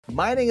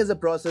Mining is a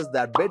process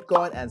that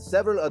Bitcoin and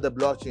several other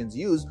blockchains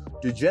use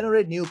to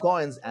generate new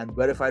coins and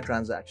verify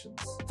transactions.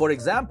 For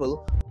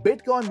example,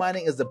 Bitcoin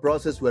mining is the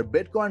process where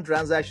Bitcoin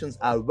transactions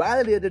are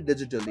validated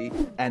digitally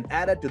and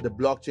added to the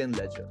blockchain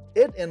ledger.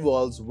 It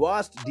involves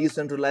vast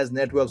decentralized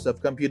networks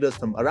of computers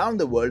from around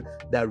the world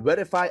that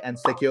verify and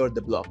secure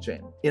the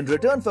blockchain. In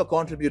return for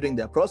contributing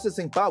their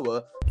processing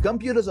power,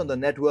 computers on the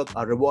network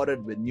are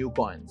rewarded with new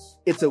coins.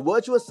 It's a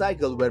virtuous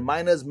cycle where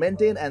miners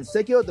maintain and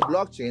secure the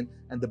blockchain,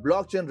 and the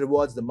blockchain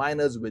rewards the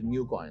miners with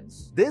new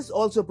coins. This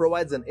also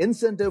provides an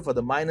incentive for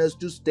the miners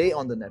to stay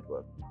on the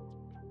network.